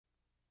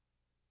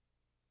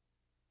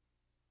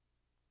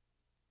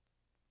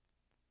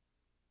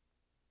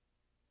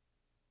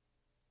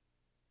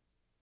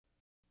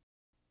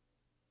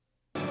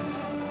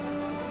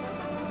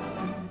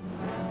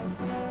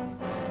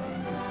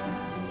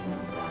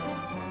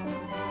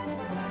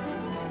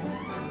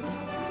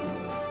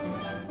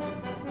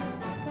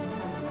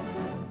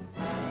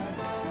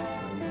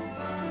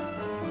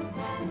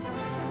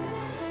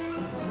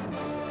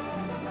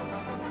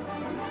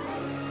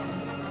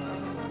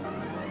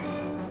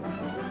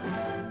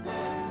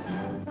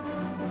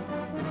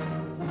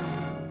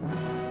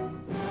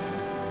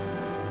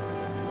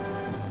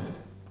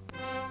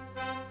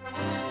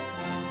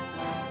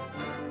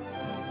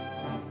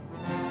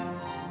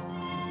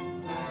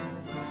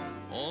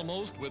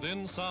Almost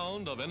within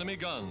sound of enemy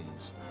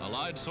guns,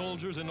 Allied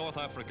soldiers in North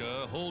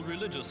Africa hold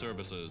religious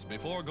services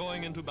before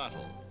going into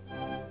battle.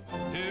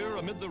 Here,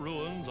 amid the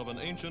ruins of an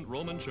ancient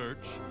Roman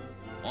church,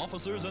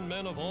 officers and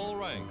men of all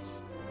ranks,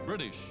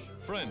 British,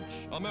 French,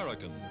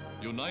 American,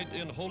 unite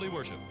in holy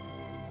worship.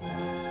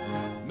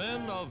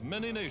 Men of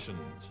many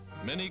nations,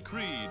 many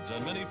creeds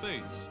and many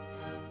faiths,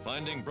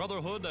 finding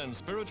brotherhood and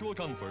spiritual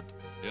comfort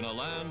in a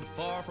land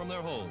far from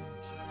their homes.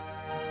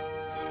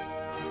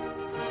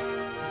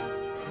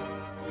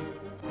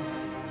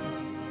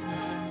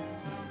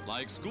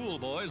 Like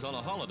schoolboys on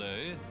a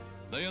holiday,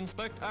 they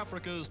inspect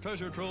Africa's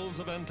treasure troves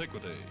of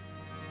antiquity.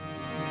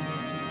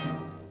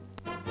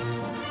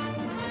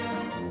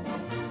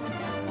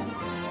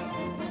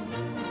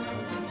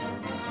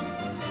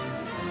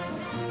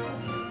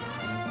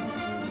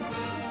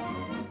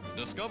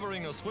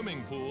 Discovering a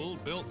swimming pool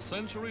built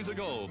centuries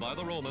ago by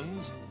the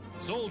Romans,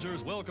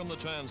 soldiers welcome the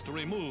chance to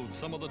remove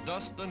some of the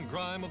dust and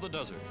grime of the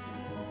desert.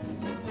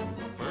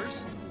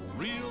 First,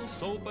 real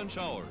soap and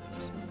showers.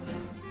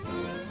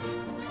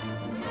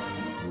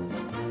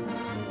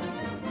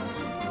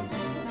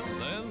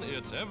 Then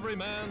it's every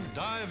man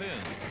dive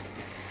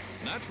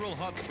in. Natural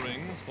hot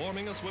springs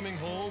forming a swimming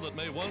hole that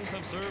may once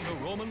have served a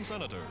Roman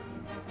senator.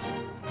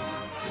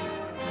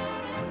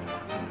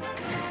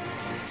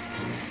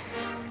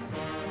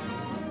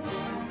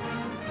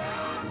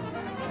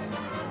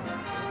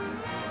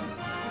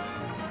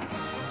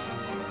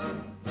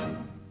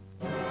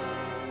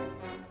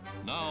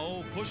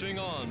 Now pushing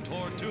on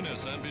toward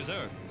Tunis and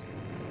Bizerte,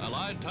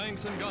 Allied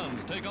tanks and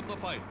guns take up the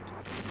fight.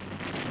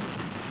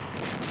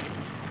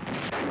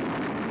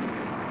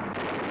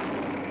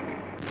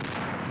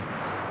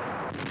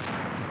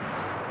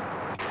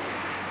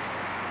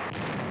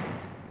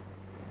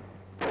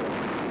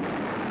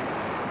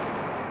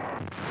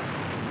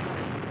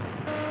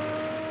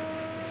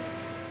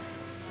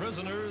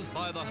 Prisoners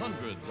by the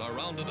hundreds are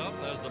rounded up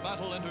as the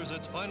battle enters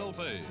its final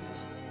phase.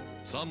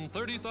 Some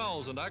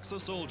 30,000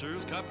 Axis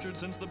soldiers captured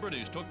since the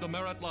British took the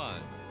Merat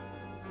line.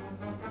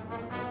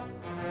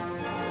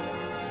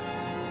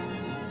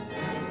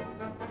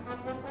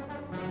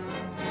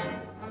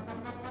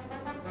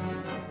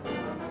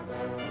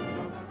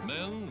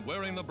 Men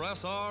wearing the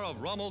brassard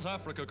of Rommel's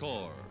Africa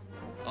Corps,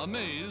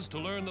 amazed to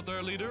learn that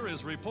their leader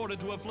is reported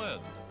to have fled.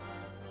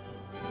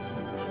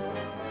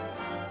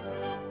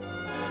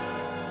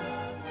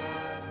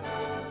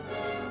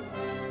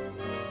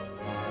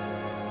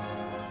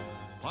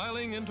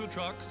 Piling into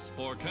trucks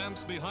for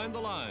camps behind the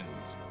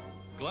lines,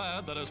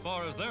 glad that as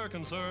far as they're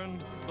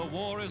concerned, the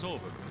war is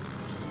over.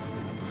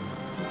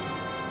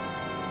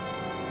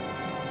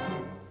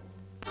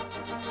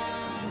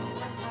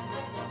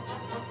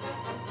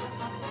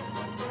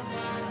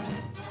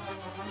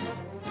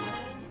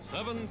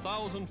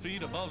 "7,000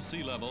 feet above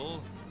sea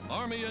level,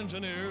 Army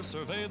engineers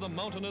survey the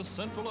mountainous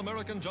Central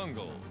American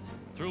jungle,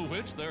 through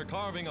which they're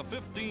carving a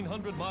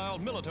 1,500-mile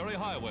military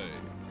highway.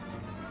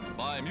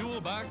 By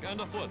muleback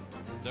and afoot,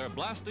 they're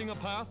blasting a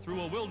path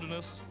through a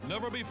wilderness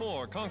never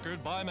before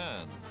conquered by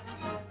man.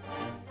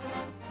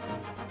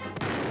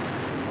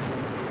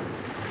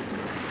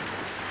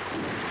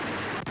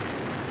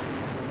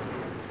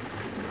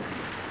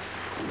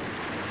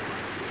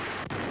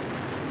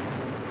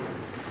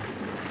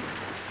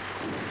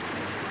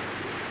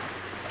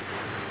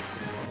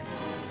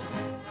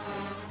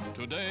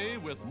 Today,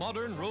 with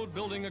modern road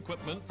building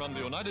equipment from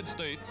the United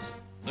States,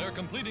 they're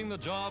completing the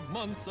job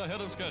months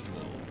ahead of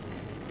schedule.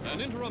 An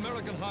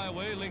inter-American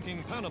highway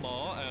linking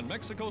Panama and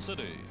Mexico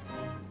City.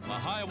 A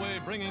highway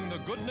bringing the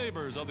good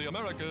neighbors of the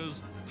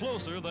Americas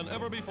closer than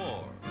ever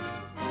before.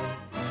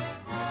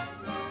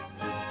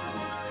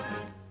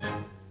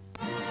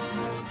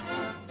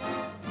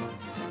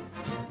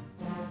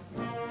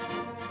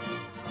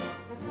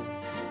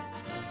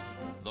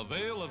 The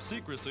veil of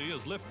secrecy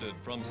is lifted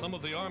from some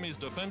of the Army's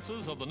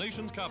defenses of the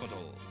nation's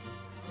capital.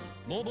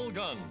 Mobile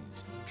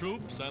guns,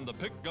 troops, and the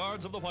picked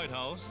guards of the White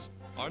House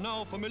are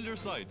now familiar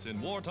sights in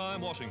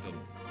wartime Washington.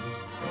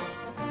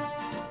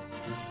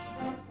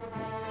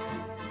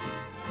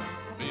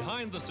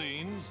 Behind the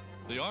scenes,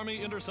 the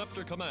Army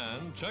Interceptor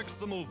Command checks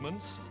the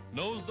movements,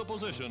 knows the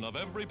position of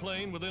every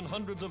plane within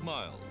hundreds of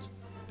miles,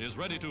 is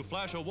ready to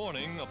flash a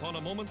warning upon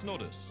a moment's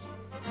notice.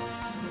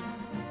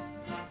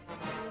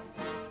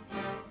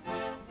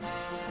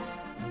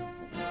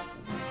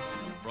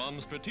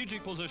 From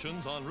strategic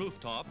positions on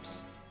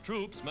rooftops,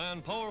 troops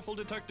man powerful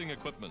detecting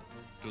equipment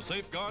to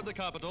safeguard the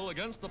capital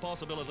against the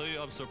possibility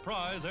of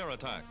surprise air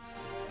attack.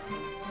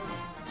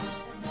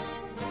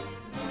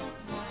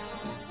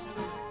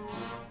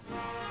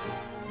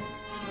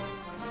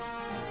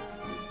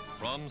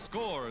 From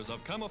scores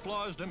of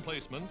camouflaged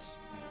emplacements,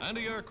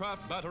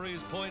 anti-aircraft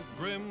batteries point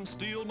grim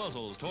steel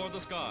muzzles toward the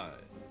sky.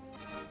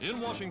 In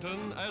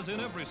Washington, as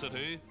in every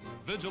city,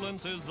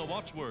 vigilance is the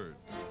watchword.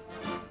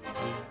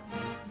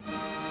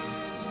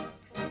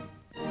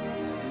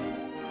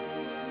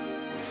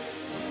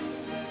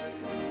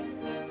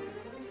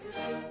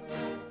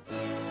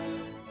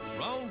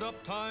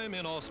 Time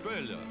in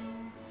Australia.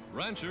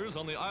 Ranchers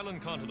on the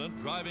island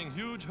continent driving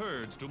huge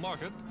herds to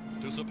market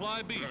to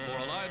supply beef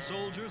for Allied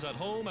soldiers at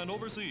home and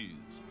overseas.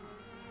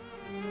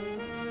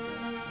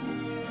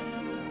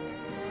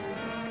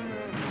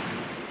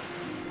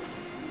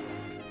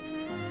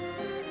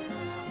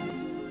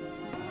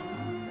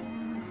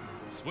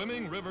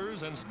 Swimming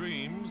rivers and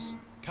streams,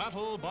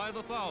 cattle by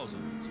the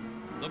thousands,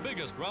 the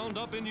biggest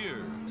roundup in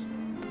years.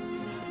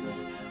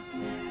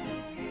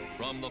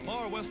 From the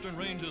far western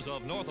ranges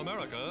of North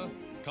America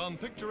come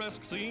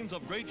picturesque scenes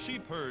of great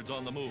sheep herds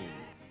on the move,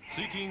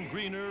 seeking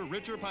greener,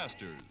 richer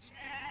pastures.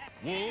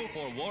 Wool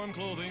for warm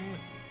clothing,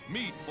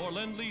 meat for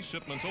lend-lease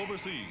shipments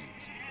overseas.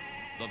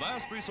 The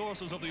vast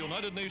resources of the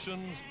United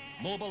Nations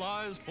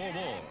mobilized for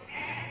war.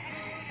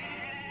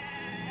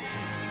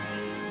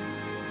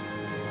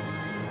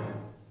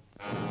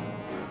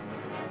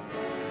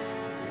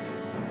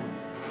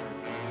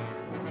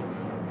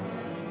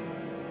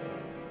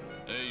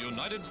 A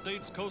United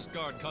States Coast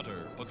Guard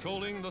cutter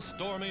patrolling the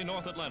stormy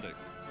North Atlantic,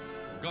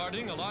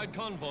 guarding Allied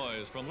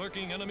convoys from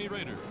lurking enemy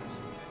raiders.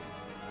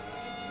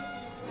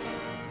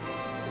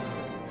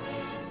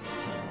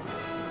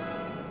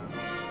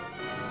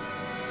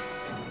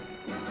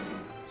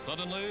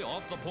 Suddenly,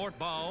 off the port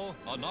bow,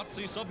 a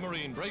Nazi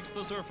submarine breaks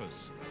the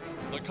surface.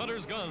 The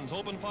cutter's guns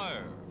open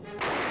fire.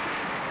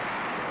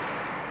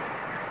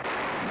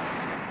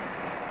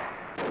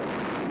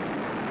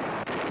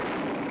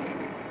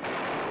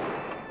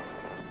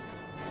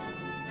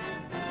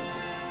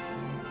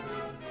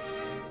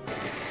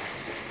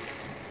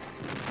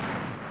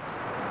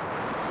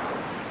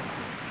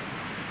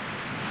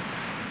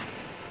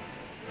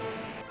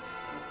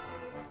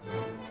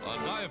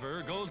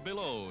 Goes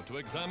below to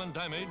examine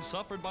damage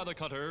suffered by the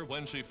cutter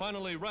when she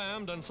finally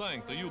rammed and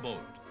sank the U-boat.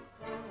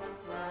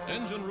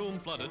 Engine room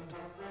flooded,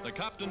 the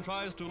captain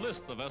tries to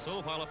list the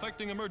vessel while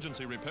effecting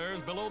emergency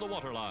repairs below the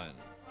waterline.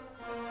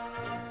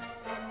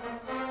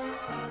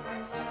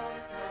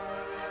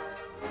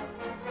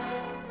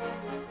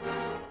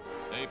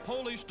 A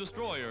Polish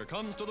destroyer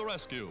comes to the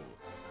rescue,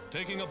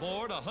 taking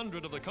aboard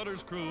 100 of the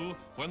cutter's crew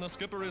when the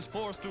skipper is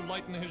forced to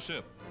lighten his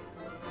ship.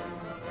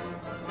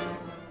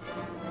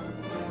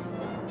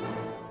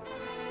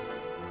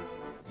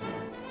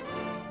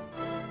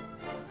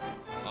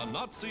 A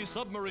Nazi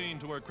submarine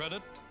to her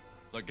credit,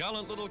 the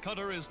gallant little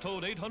cutter is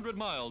towed 800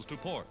 miles to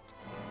port.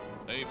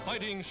 A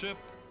fighting ship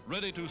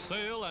ready to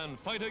sail and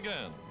fight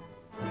again.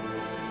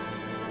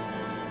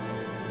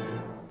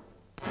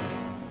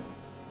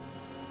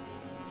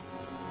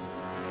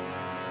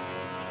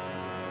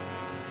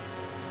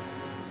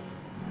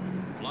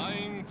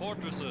 Flying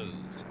fortresses,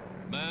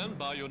 manned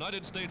by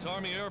United States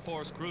Army Air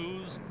Force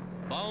crews,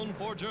 bound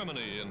for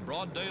Germany in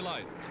broad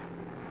daylight.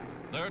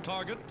 Their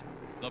target,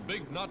 the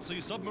big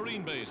Nazi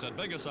submarine base at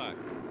Vegasac.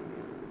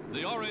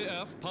 The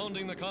RAF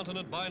pounding the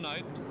continent by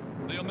night,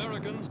 the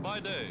Americans by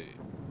day.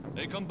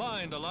 A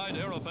combined Allied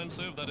air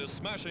offensive that is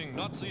smashing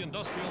Nazi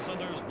industrial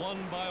centers one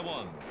by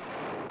one.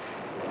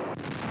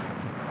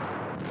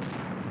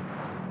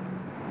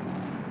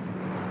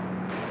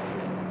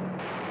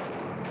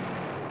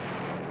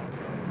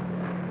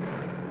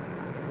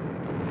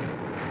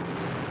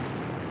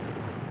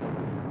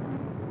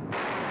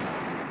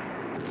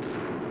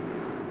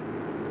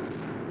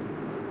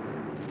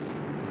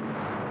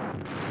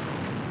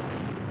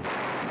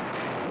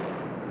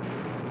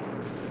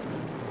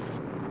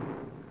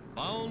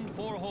 Bound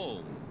for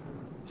home.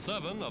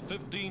 7 of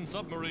 15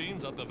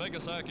 submarines at the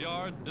Vegasac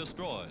yard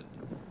destroyed.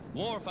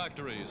 War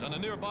factories and a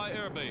nearby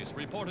air base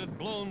reported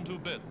blown to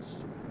bits.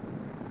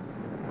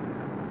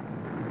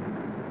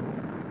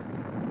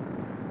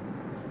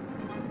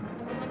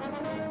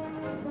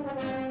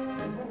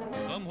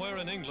 Somewhere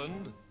in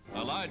England,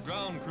 Allied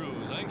ground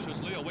crews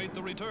anxiously await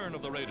the return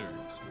of the raiders.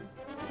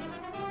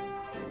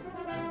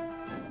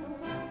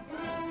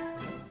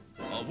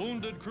 A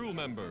wounded crew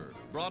member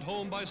brought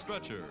home by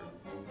stretcher,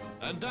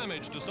 and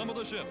damage to some of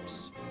the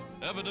ships,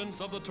 evidence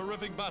of the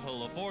terrific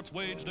battle the forts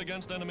waged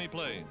against enemy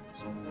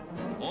planes.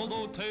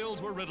 Although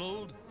tails were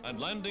riddled and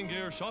landing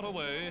gear shot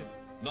away,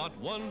 not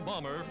one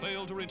bomber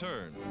failed to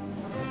return.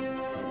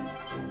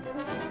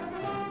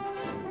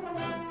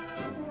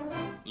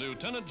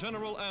 Lieutenant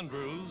General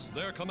Andrews,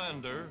 their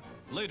commander,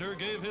 later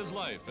gave his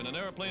life in an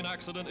airplane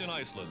accident in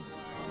Iceland.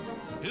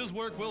 His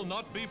work will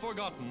not be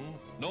forgotten,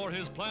 nor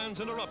his plans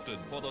interrupted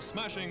for the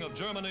smashing of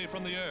Germany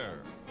from the air.